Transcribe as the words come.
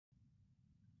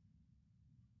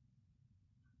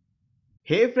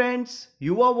Hey friends,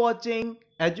 you are watching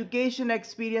Education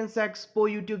Experience Expo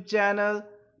YouTube channel.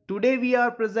 Today we are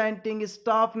presenting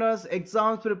Staff Nurse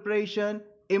Exams Preparation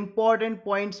Important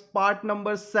Points Part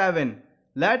number 7.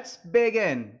 Let's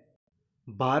begin.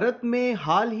 Bharat में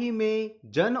हाल ही में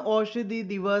जन औषधि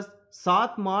दिवस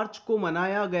 7 मार्च को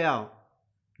मनाया गया.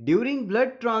 During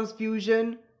blood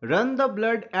transfusion, run the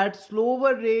blood at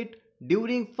slower rate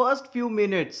during first few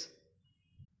minutes.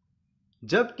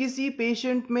 जब किसी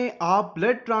patient में आप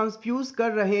ब्लड ट्रांसफ्यूज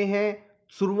कर रहे हैं,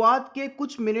 शुरुआत के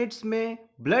कुछ मिनट्स में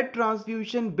ब्लड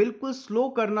ट्रांसफ्यूशन बिल्कुल स्लो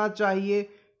करना चाहिए.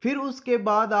 फिर उसके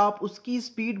बाद आप उसकी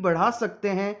स्पीड बढ़ा सकते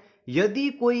हैं यदि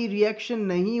कोई रिएक्शन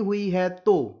नहीं हुई है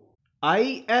तो.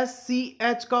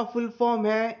 ISCH का फुल फॉर्म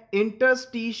है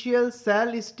interstitial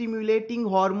cell stimulating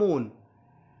hormone.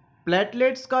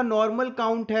 Platelets का नॉर्मल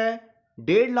काउंट है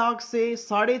 1.5 लाख से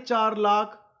 4.5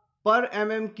 लाख पर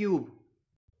mm3.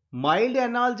 Mild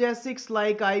analgesics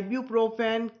like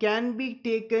ibuprofen can be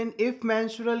taken if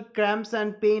menstrual cramps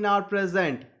and pain are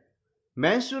present.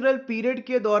 Menstrual period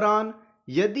के दौरान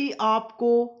यदि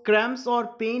आपको क्रैम्प्स और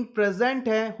पेन प्रेजेंट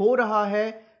हो रहा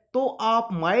है तो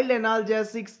आप माइल्ड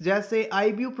एनाल्जेसिक्स जैसे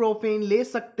आइब्यूप्रोफेन ले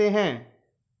सकते हैं.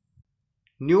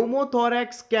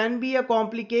 Pneumothorax can be a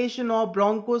complication of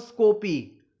bronchoscopy.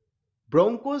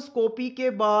 Bronchoscopy के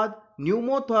बाद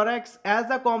न्यूमोथोरैक्स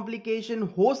एज अ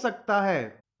कॉम्प्लिकेशन हो सकता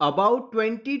है. About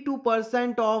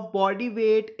 22% of body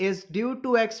weight is due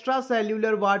to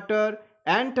extracellular water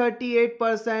and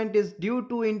 38% is due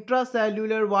to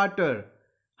intracellular water.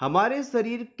 हमारे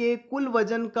शरीर के कुल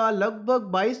वजन का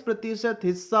लगभग 22%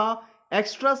 हिस्सा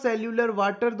एक्स्ट्रासेल्यूलर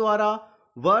वाटर द्वारा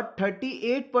व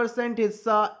 38%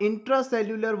 हिस्सा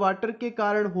इंट्रासेल्यूलर वाटर के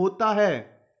कारण होता है.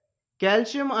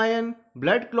 कैल्शियम आयन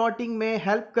ब्लड क्लॉटिंग में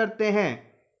हेल्प करते हैं.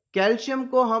 कैल्शियम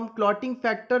को हम क्लॉटिंग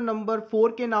फैक्टर नंबर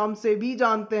 4 के नाम से भी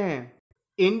जानते हैं.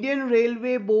 Indian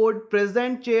railway board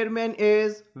present chairman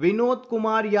is Vinod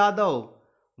Kumar Yadav.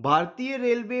 भारतीय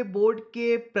रेलवे बोर्ड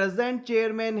के प्रेजेंट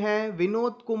चेयरमैन हैं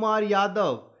विनोद कुमार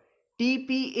यादव.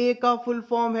 TPA का फुल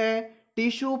फॉर्म है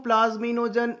tissue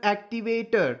plasminogen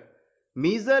activator.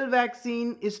 मीजल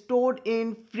vaccine stored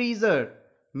in freezer.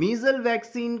 मीजल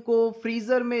vaccine को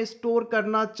फ्रीजर में स्टोर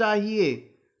करना चाहिए.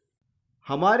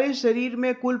 हमारे शरीर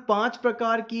में कुल 5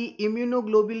 प्रकार की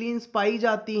इम्यूनोग्लोबुलिन्स पाई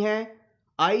जाती हैं.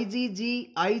 IgG,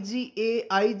 IgA,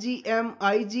 IgM,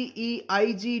 IgE,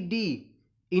 IgD.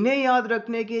 इन्हें याद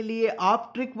रखने के लिए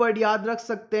आप ट्रिक वर्ड याद रख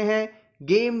सकते हैं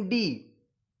game D.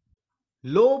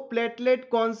 Low platelet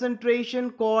concentration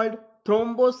called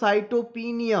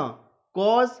thrombocytopenia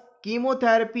cause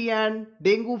chemotherapy and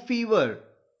dengue fever.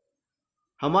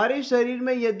 हमारे शरीर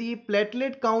में यदि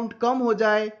प्लेटलेट काउंट कम हो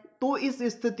जाए तो इस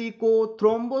स्थिति को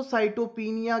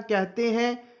थ्रोम्बोसाइटोपिनिया कहते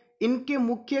हैं. इनके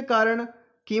मुख्य कारण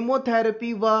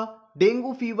कीमोथेरेपी व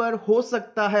डेंगू फीवर हो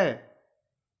सकता है.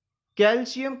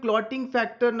 कैल्शियम क्लॉटिंग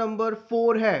फैक्टर नंबर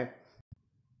 4 है.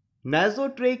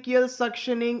 नासोट्रेकियल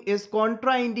suctioning is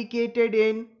contraindicated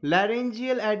in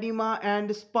laryngeal oedema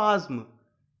and spasm.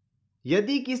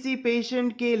 यदि किसी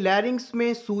पेशेंट के लैरिंग्स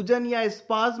में सूजन या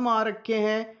स्पाज्म आ रखे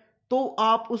हैं तो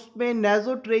आप उसमें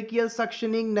नासोट्रेकियल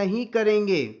सक्शनिंग नहीं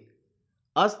करेंगे.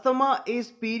 Asthma is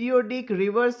periodic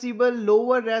reversible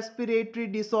lower respiratory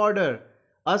disorder.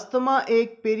 Asthma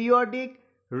एक पीरियोडिक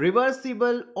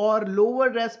रिवर्सिबल और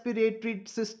लोअर रेस्पिरेटरी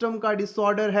सिस्टम का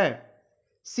डिसऑर्डर है.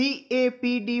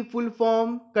 CAPD full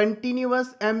form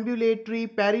continuous ambulatory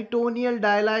peritoneal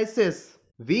dialysis.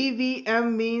 VVM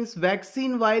means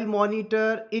vaccine while monitor.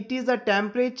 It is a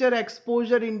temperature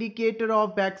exposure indicator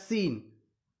of vaccine.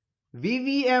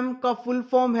 VVM का full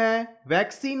form है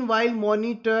vaccine while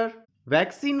monitor.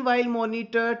 Vaccine while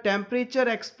monitor temperature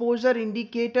exposure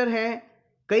indicator है.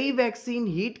 कई vaccine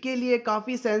heat के लिए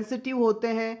काफ़ी sensitive होते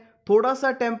हैं. थोड़ा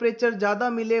सा टेम्परेचर ज़्यादा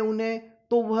मिले उन्हें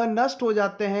तो वह नष्ट हो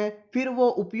जाते हैं, फिर वो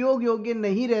उपयोग योग्य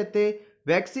नहीं रहते.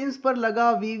 वैक्सीन्स पर लगा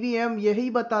VVM यही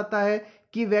बताता है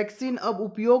कि वैक्सीन अब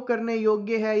उपयोग करने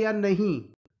योग्य है या नहीं.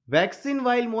 वैक्सीन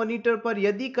वाइल मॉनिटर पर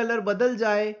यदि कलर बदल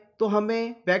जाए तो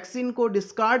हमें वैक्सीन को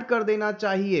डिस्कार्ड कर देना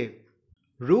चाहिए.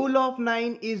 Rule of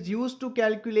 9 is used to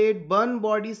calculate burn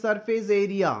body surface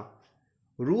area.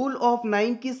 Rule of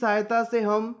 9 की सहायता से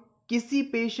हम किसी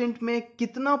पेशेंट में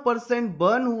कितना %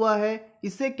 बर्न हुआ है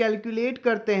इसे कैलकुलेट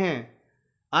करते हैं.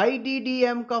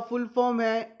 IDDM का फुल फॉर्म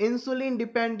है इंसुलिन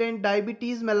डिपेंडेंट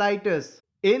डायबिटीज मेलाइटस.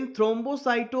 इन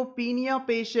thrombocytopenia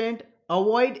patient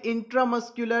avoid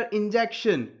intramuscular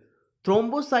injection.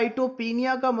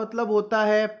 Thrombocytopenia का मतलब होता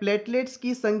है प्लेटलेट्स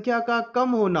की संख्या का कम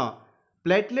होना.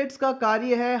 प्लेटलेट्स का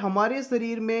कार्य है हमारे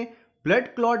शरीर में ब्लड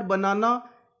क्लॉट बनाना.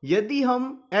 यदि हम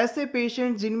ऐसे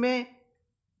पेशेंट जिनमें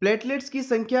प्लेटलेट्स की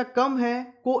संख्या कम है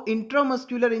को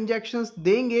इंट्रामस्कुलर इंजेक्शंस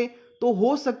देंगे तो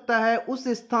हो सकता है उस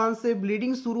स्थान से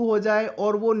ब्लीडिंग शुरू हो जाए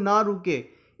और वो ना रुके।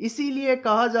 इसीलिए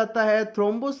कहा जाता है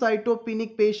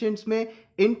थ्रोम्बोसाइटोपेनिक पेशेंट्स में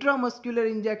इंट्रामस्कुलर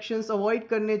इंजेक्शंस अवॉइड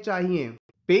करने चाहिए।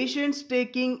 Patients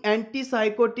taking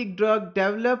antipsychotic drug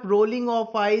develop rolling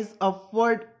of eyes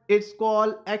upward, it's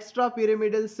called extra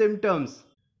pyramidal symptoms.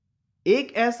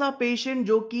 एक ऐसा पेशेंट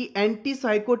जो कि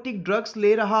एंटीसाइकोटिक ड्रग्स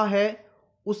ले रहा है,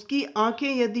 उसकी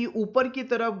आंखें यदि ऊपर की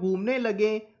तरफ घूमने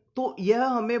लगें तो यह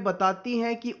हमें बताती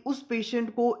हैं कि उस पेशेंट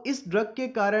को इस ड्रग के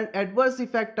कारण एडवर्स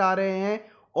इफेक्ट आ रहे हैं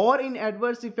और इन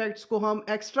एडवर्स इफेक्ट्स को हम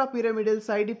एक्स्ट्रा पिरामिडल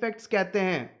साइड इफेक्ट्स कहते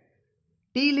हैं।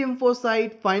 टी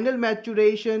लिम्फोसाइट फाइनल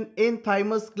मैचुरेशन इन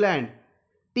थाइमस ग्लैंड।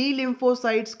 टी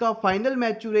लिम्फोसाइट्स का फाइनल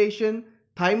मैचुरेशन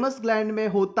थाइमस ग्लैंड में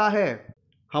होता है।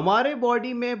 हमारे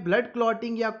बॉडी में ब्लड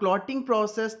क्लॉटिंग या क्लॉटिंग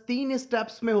प्रोसेस 3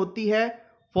 स्टेप्स में होती है।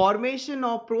 फॉर्मेशन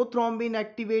ऑफ प्रोथ्रोम्बिन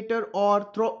एक्टिवेटर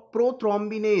और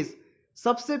प्रोथ्रोम्बिनेज।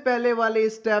 सबसे पहले वाले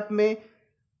स्टेप में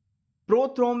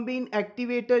प्रोथ्रोम्बिन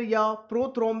एक्टिवेटर या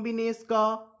प्रोथ्रोम्बिनेज का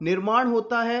निर्माण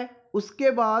होता है।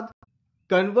 उसके बाद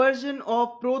conversion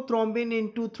of prothrombin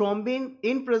into thrombin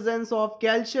in presence of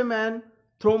calcium and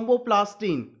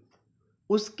thromboplastin.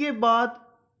 उसके बाद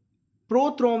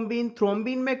प्रोथ्रोम्बिन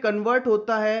थ्रोम्बिन में कन्वर्ट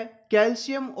होता है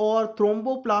कैल्शियम और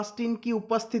थ्रोम्बोप्लास्टिन की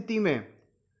उपस्थिति में।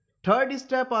 थर्ड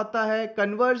स्टेप आता है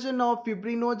conversion of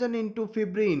fibrinogen into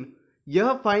fibrin.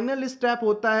 यह फाइनल स्टेप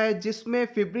होता है जिसमें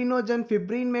फिब्रिनोजन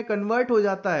फिब्रिन में कन्वर्ट हो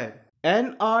जाता है।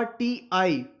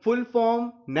 NRTI full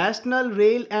form national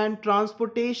rail and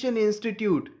transportation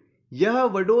institute. यह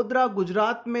वडोदरा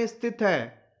गुजरात में स्थित है।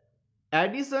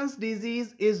 Edison's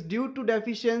disease is due to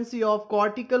deficiency of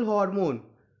cortical hormone.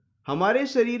 हमारे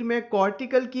शरीर में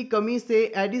कॉर्टिकल की कमी से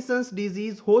एडिसन्स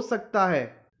डिजीज हो सकता है।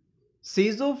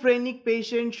 Schizophrenic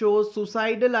patient show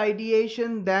suicidal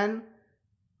ideation then.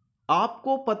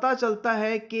 आपको पता चलता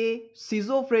है कि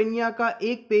सिजोफ्रेनिया का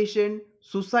एक पेशेंट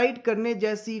सुसाइड करने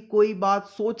जैसी कोई बात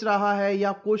सोच रहा है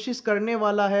या कोशिश करने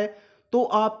वाला है, तो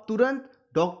आप तुरंत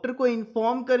डॉक्टर को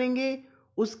इन्फॉर्म करेंगे,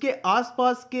 उसके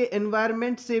आसपास के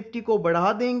एनवायरनमेंट सेफ्टी को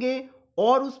बढ़ा देंगे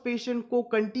और उस पेशेंट को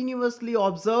कंटिन्यूअसली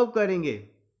ऑब्जर्व करेंगे।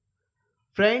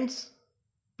 Friends,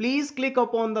 please click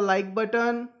upon the like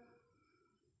button.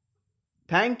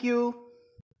 Thank you.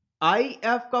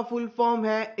 IF का फुल फॉर्म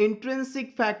है intrinsic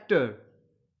factor,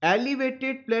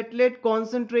 elevated platelet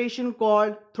concentration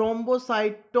called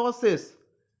thrombocytosis.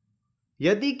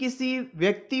 यदि किसी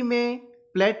व्यक्ति में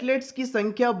प्लेटलेट्स की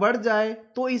संख्या बढ़ जाए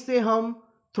तो इसे हम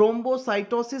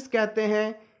थ्रोम्बोसाइटोसिस कहते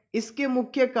हैं। इसके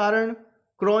मुख्य कारण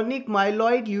क्रोनिक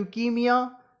माइलॉइड ल्यूकीमिया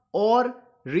और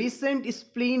रीसेंट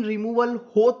स्प्लीन रिमूवल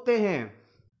होते हैं।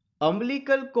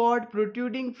 Umbilical cord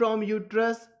protruding from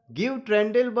uterus give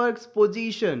ट्रेंडलबर्ग्स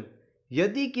position.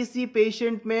 यदि किसी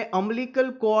पेशेंट में अम्बिलिकल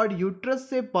कॉर्ड यूट्रस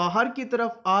से बाहर की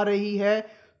तरफ आ रही है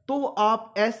तो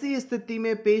आप ऐसी स्थिति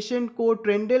में पेशेंट को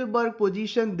ट्रेंडलबर्ग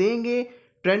पोजीशन देंगे।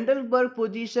 ट्रेंडलबर्ग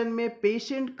पोजीशन में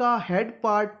पेशेंट का हेड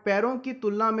पार्ट पैरों की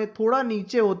तुलना में थोड़ा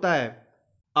नीचे होता है।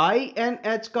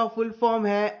 INH का फुल फॉर्म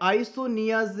है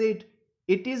isoniazid.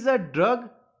 It is a drug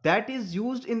that is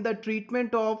used in the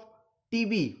treatment of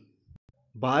TB।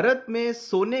 Bharat में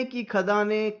सोने की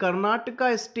खदानें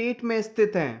कर्नाटका स्टेट में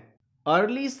स्थित हैं।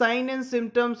 Early sign and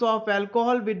symptoms of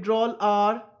alcohol withdrawal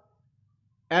are.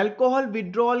 Alcohol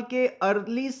withdrawal के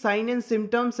अर्ली साइन एंड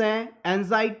सिम्टम्स हैं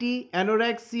एंजाइटी,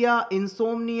 एनोरेक्सिया,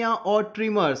 इंसोम्निया और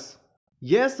ट्रिमर्स।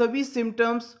 यह सभी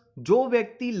सिम्टम्स जो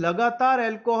व्यक्ति लगातार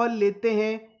अल्कोहल लेते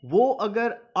हैं वो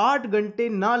अगर 8 घंटे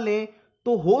ना लें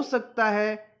तो हो सकता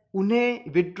है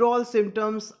उन्हें विड्रॉल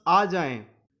सिम्टम्स आ जाएं।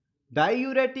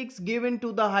 Diuretics given to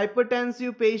the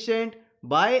hypertensive patient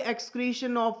by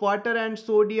excretion of water and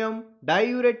sodium.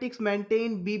 Diuretics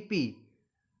maintain BP.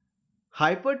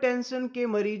 Hypertension के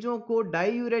मरीजों को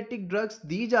डायूरेटिक ड्रग्स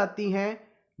दी जाती हैं।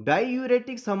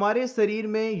 डायूरेटिक्स हमारे शरीर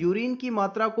में यूरिन की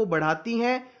मात्रा को बढ़ाती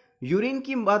हैं। यूरिन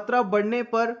की मात्रा बढ़ने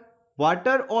पर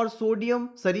वाटर और सोडियम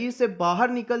शरीर से बाहर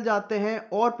निकल जाते हैं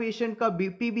और पेशेंट का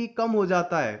BP भी कम हो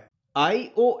जाता है।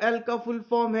 IOL का फुल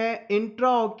फॉर्म है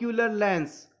इंट्राऑक्यूलर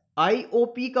लेंस।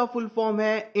 IOP का फुल फॉर्म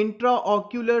है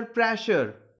intraocular pressure.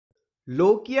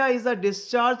 Lochia is a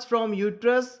discharge from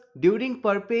uterus during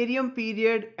परपेरियम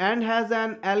period and has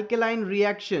an alkaline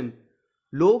reaction.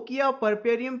 Lochia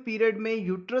परपेरियम period में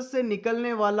यूट्रस से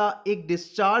निकलने वाला एक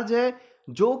डिस्चार्ज है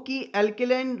जो कि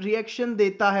एल्केलाइन रिएक्शन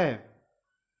देता है।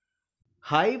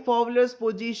 High फॉवलर्स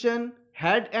position,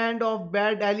 head end of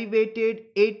bed elevated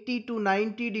 80 to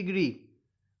 90 degree.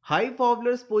 High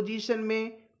फॉवलर्स position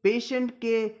में पेशेंट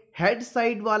के हेड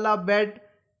साइड वाला बेड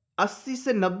 80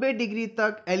 से 90 डिग्री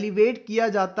तक एलिवेट किया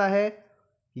जाता है।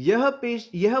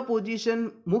 यह पोजीशन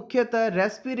मुख्यतः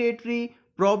रेस्पिरेटरी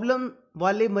प्रॉब्लम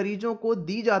वाले मरीजों को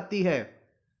दी जाती है।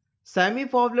 सेमी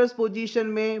फॉवलर्स पोजीशन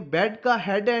में बेड का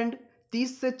हेड एंड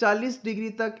 30 से 40 डिग्री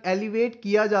तक एलिवेट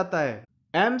किया जाता है।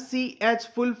 MCH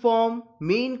full form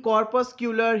mean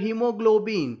कॉर्पस्क्यूलर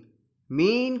haemoglobin.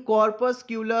 Mean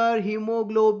कॉर्पस्क्यूलर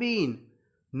haemoglobin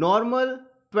normal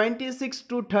 26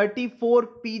 to 34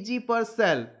 pg पर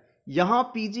सेल।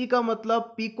 यहाँ pg का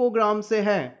मतलब पिकोग्राम से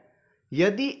है।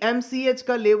 यदि MCH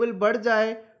का लेवल बढ़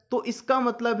जाए तो इसका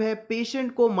मतलब है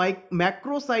पेशेंट को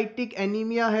मैक्रोसाइटिक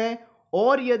एनीमिया है,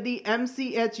 और यदि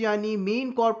MCH यानी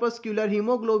मीन कॉर्पस्क्यूलर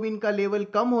हीमोग्लोबिन का लेवल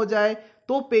कम हो जाए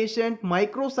तो पेशेंट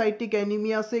माइक्रोसाइटिक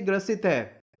एनीमिया से ग्रसित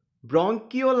है।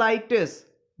 Bronchiolitis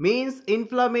means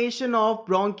inflammation of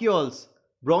bronchioles.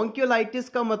 Bronchiolitis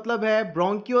का मतलब है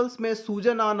ब्रोंक्यूल्स में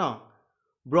सूजन आना।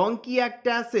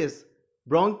 Bronchiectasis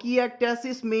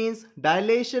bronchiectasis means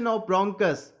dilation of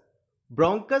bronchus.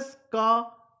 Bronchus का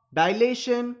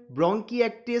डायलेशन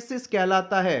ब्रोंकिएक्टेसिस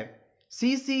कहलाता है।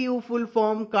 CCU full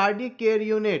form cardiac care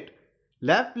unit.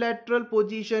 Left lateral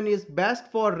position is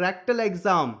best for rectal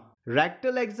exam.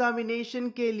 Rectal examination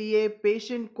के लिए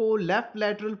पेशेंट को लेफ्ट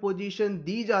लैटरल पोजीशन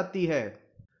दी जाती है।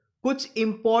 कुछ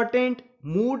इंपॉर्टेंट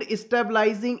मूड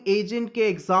स्टेबलाइजिंग एजेंट के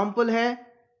एग्जाम्पल हैं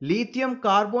lithium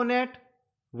carbonate,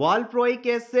 वाल्प्रोइक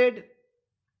acid,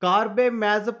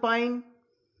 कार्बेमाज़ेपाइन।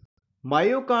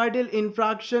 Myocardial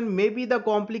infraction में be the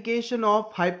complication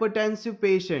of hypertensive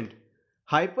patient.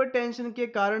 Hypertension के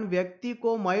कारण व्यक्ति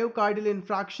को मायोकार्डियल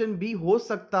इंफ्रैक्शन भी हो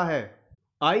सकता है।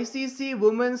 ICC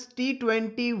women's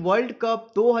T20 world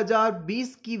cup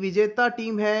 2020 की विजेता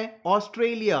टीम है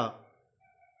Australia.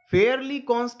 Fairlie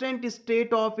constant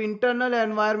state of internal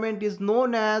environment is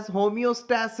known as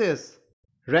homeostasis.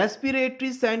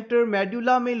 Respiratory centre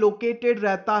medulla में लोकेटेड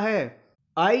रहता है।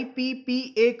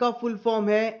 IPPA का फुल फॉर्म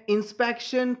है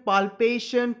inspection,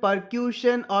 palpation,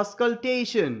 percussion,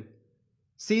 auscultation.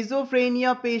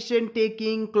 Schizophrenia patient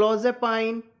taking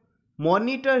clozapine,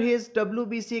 monitor his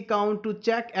WBC count to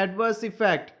check adverse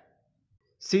effect।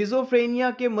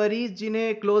 Schizophrenia के मरीज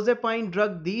जिन्हें क्लोजेपाइन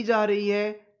drug दी जा रही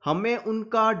है, हमें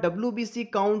उनका WBC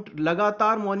काउंट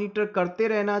लगातार मॉनिटर करते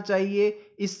रहना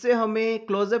चाहिए। इससे हमें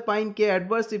क्लोजेपाइन के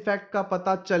एडवर्स इफेक्ट का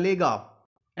पता चलेगा।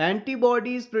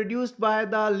 Antibodies produced by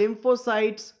the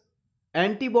lymphocytes.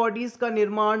 Antibodies का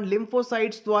निर्माण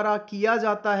लिम्फोसाइट्स द्वारा किया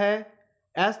जाता है।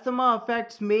 Asthma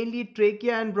affects mainly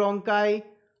trachea and bronchi.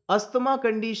 Asthma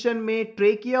condition में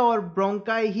ट्रेकिया और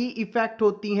ब्रोंकाई ही इफेक्ट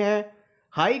होती हैं।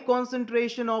 High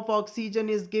concentration of oxygen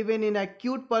is given in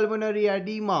acute pulmonary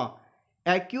oedema.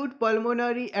 Acute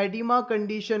pulmonary oedema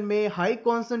condition में हाई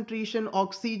कॉन्सेंट्रेशन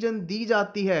ऑक्सीजन दी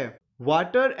जाती है।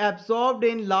 Water absorbed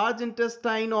in large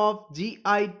intestine of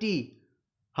GIT।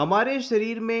 हमारे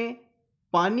शरीर में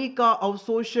पानी का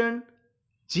अवशोषण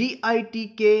GIT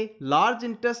के लार्ज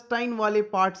इंटेस्टाइन वाले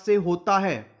पार्ट से होता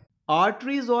है।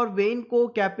 आर्टरीज और वेन को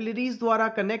कैपिलरीज द्वारा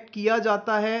कनेक्ट किया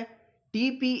जाता है।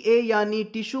 TPA यानी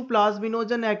टिश्यू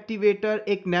प्लाज्मिनोजन एक्टिवेटर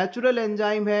एक नेचुरल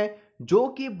एंजाइम है जो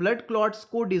कि ब्लड क्लॉट्स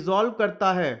को डिसॉल्व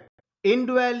करता है।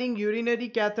 Indwelling urinary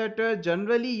catheter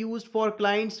generally used for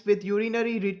clients with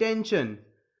urinary retention.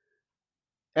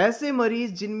 ऐसे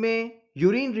मरीज जिनमें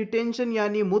यूरिन रिटेंशन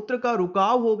यानी मूत्र का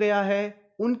रुकाव हो गया है,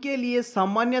 उनके लिए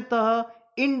सामान्यतः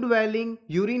इनड्वेलिंग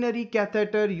यूरिनरी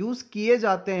कैथेटर यूज किए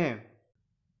जाते हैं।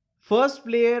 First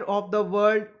player of the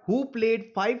world who played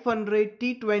 500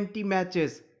 T20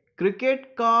 matches. Cricket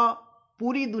का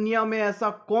पूरी दुनिया में ऐसा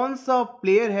कौन सा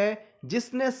प्लेयर है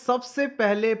जिसने सबसे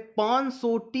पहले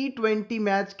 500 T20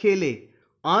 मैच खेले?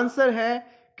 आंसर है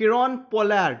किरॉन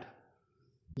पोलार्ड।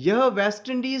 यह वेस्ट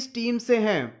इंडीज टीम से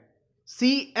हैं।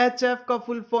 CHF का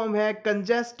फुल फॉर्म है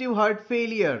कंजेस्टिव हार्ट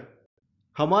फेलियर।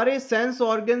 हमारे सेंस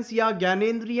ऑर्गन्स या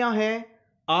ज्ञानेंद्रियां हैं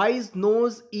आईज,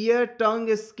 नोज, ईयर, टंग,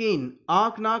 स्किन।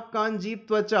 आंख, नाक, कान, जीभ,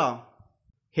 त्वचा।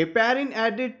 Heparin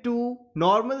added to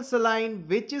normal saline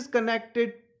which is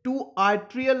connected to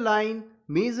arterial line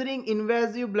measuring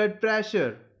invasive blood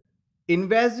pressure.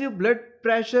 Invasive blood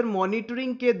pressure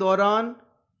monitoring के दौरान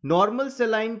नॉर्मल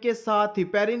सलाइन के साथ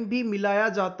हेपेरिन भी मिलाया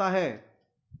जाता है।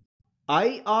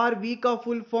 IRV का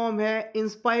फुल फॉर्म है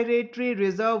inspiratory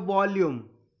reserve volume.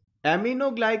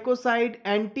 Aminoglycoside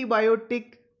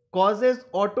antibiotic causes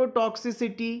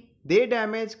ototoxicity, they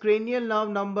damage cranial nerve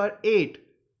number 8।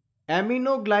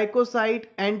 Aminoglycoside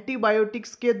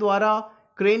antibiotics के द्वारा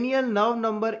क्रेनियल नर्व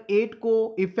नंबर 8 को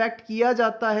इफेक्ट किया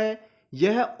जाता है।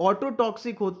 यह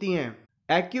ऑटोटॉक्सिक होती हैं।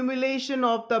 Accumulation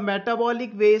of the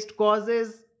metabolic waste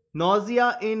causes nausea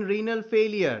in renal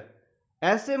failure.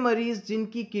 ऐसे मरीज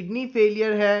जिनकी किडनी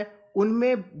फेलियर है,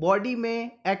 उनमें बॉडी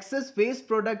में एक्सेस वेस्ट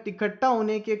प्रोडक्ट इकट्ठा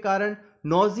होने के कारण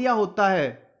नोजिया होता है।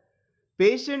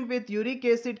 Patient with uric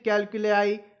acid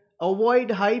calculi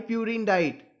avoid high purine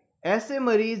diet. ऐसे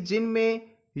मरीज जिनमें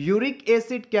यूरिक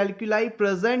एसिड कैलकुलाई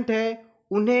प्रेजेंट है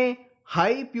उन्हें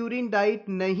हाई प्यूरिन डाइट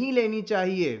नहीं लेनी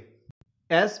चाहिए।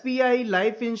 एसबीआई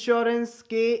लाइफ इंश्योरेंस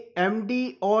के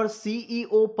एमडी और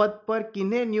सीईओ पद पर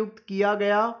किन्हें नियुक्त किया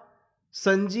गया?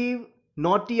 संजीव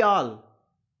नौटियाल।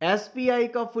 एसबीआई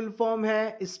का फुल फॉर्म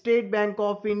है state bank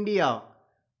of India.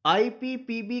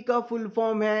 IPPB का फुल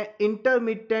फॉर्म है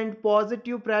intermittent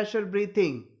positive pressure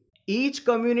breathing. Each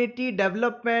community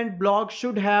development block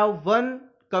should have one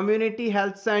community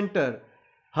health centre.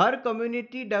 Her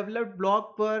community developed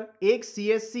block पर एक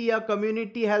सीएससी या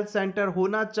कम्युनिटी हेल्थ सेंटर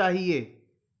होना चाहिए।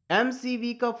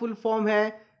 MCV का full form है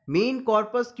mean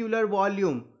कॉर्पस्क्यूलर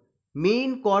volume.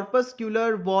 Mean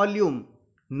कॉर्पस्क्यूलर volume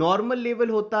normal level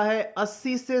होता है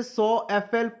 80 से 100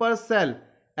 एफएल पर सेल।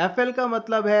 एफएल का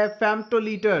मतलब है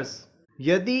फेम्टोलीटर्स।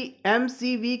 यदि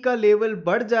एमसीवी का लेवल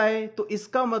बढ़ जाए तो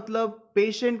इसका मतलब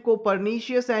पेशेंट को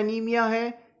पर्नीशियस एनीमिया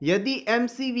है। यदि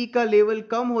एमसीवी का लेवल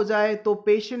कम हो जाए तो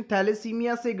पेशेंट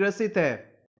थैलेसीमिया से ग्रसित है।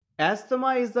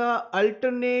 Asthma is a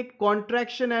alternate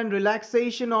contraction and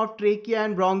relaxation of trachea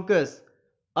and bronchus.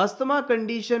 Asthma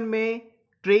condition में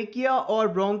ट्रेकिया और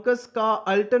ब्रोंकस का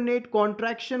अल्टरनेट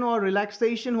कॉन्ट्रैक्शन और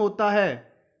रिलैक्सेशन होता है।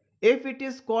 If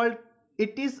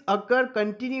it is occur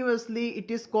continuously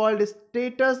it is called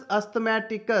status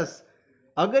अस्थमैटिकस।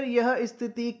 अगर यह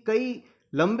स्थिति कई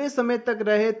लंबे समय तक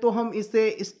रहे तो हम इसे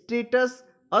स्टेटस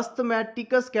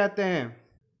अस्थमैटिकस कहते हैं।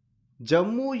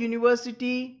 Jammu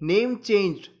university name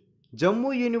change.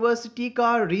 Jammu university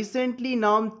का रिसेंटली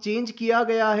नाम चेंज किया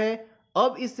गया है।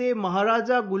 अब इसे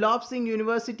महाराजा गुलाब सिंह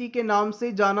यूनिवर्सिटी के नाम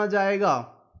से जाना जाएगा।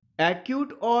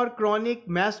 एक्यूट और chronic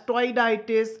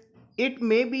मैस्टोइडाइटिस it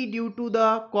may be due to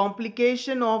the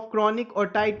complication of chronic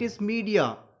otitis media.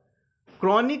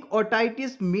 Chronic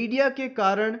otitis media के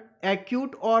कारण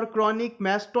एक्यूट और क्रॉनिक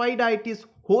मैस्टोइडाइटिस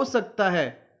हो सकता है।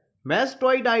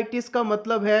 मैस्टोइडाइटिस का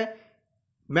मतलब है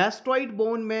मैस्टोइड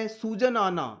बोन में सूजन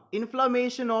आना,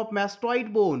 inflammation of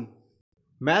mastoid bone.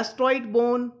 Mastoid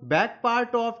bone, back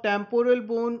part of temporal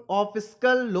bone of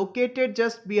skull located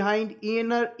just behind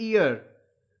inner ear.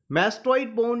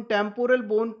 Mastoid bone temporal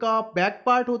bone का back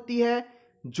part होती है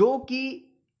जो कि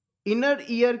inner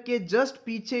ear के just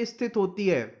पीछे स्थित होती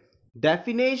है।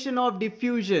 Definition of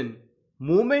diffusion: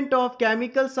 movement of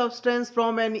chemical substance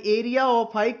from an area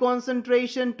of high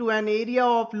concentration to an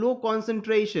area of low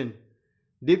concentration.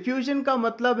 Diffusion का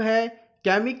मतलब है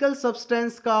chemical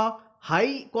substance का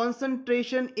हाई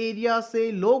कॉन्सेंट्रेशन एरिया से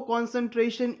लो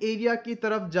कॉन्सेंट्रेशन एरिया की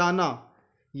तरफ जाना।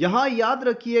 यहां याद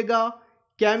रखिएगा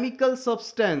chemical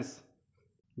substance.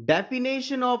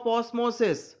 Definition of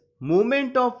osmosis: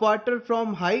 movement of water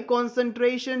from high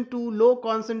concentration to low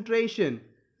concentration.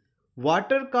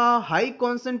 Water का हाई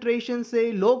कॉन्सेंट्रेशन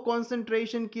से लो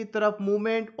कॉन्सेंट्रेशन की तरफ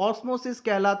मूवमेंट ऑस्मोसिस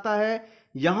कहलाता है।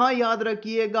 यहां याद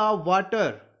रखिएगा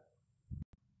वाटर।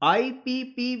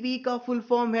 आईपीपीवी का फुल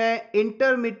फॉर्म है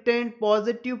intermittent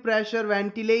positive pressure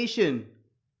ventilation.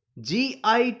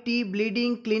 GIT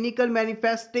bleeding clinical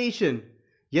manifestation: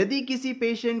 यदि किसी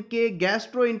पेशेंट के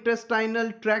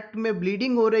गैस्ट्रोइंटेस्टाइनल ट्रैक्ट में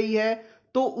ब्लीडिंग हो रही है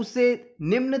तो उसे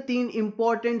निम्न 3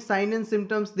 इंपॉर्टेंट साइन एंड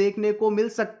सिम्टम्स देखने को मिल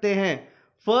सकते हैं।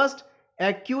 First,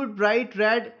 acute bright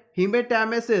red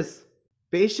haematemesis.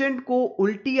 Patient को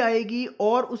उल्टी आएगी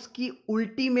और उसकी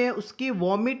उल्टी में उसके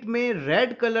वॉमिट में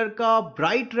रेड कलर का,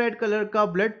 ब्राइट रेड कलर का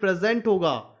ब्लड प्रेजेंट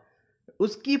होगा।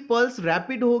 उसकी पल्स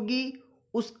रैपिड होगी,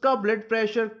 उसका ब्लड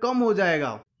प्रेशर कम हो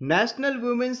जाएगा। National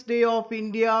women's day of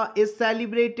India is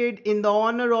celebrated in the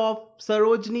honour of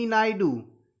Sarojini Naidu.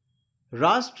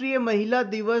 राष्ट्रीय महिला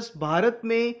दिवस भारत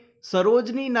में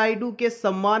सरोजनी नायडू के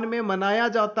सम्मान में मनाया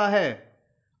जाता है।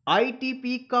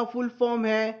 आईटीपी का फुल फॉर्म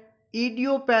है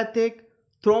idiopathic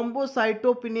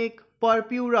thrombocytopenic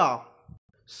purpura.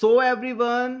 So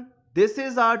everyone, this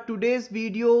is our today's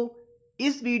video.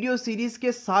 इस वीडियो सीरीज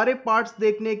के सारे पार्ट्स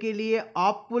देखने के लिए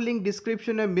आपको लिंक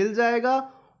डिस्क्रिप्शन में मिल जाएगा।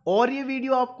 और ये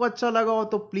वीडियो आपको अच्छा लगा हो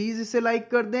तो प्लीज़ इसे लाइक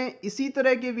कर दें। इसी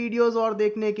तरह के वीडियोस और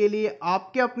देखने के लिए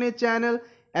आपके अपने चैनल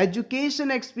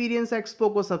एजुकेशन एक्सपीरियंस एक्सपो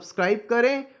को सब्सक्राइब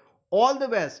करें। All the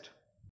best.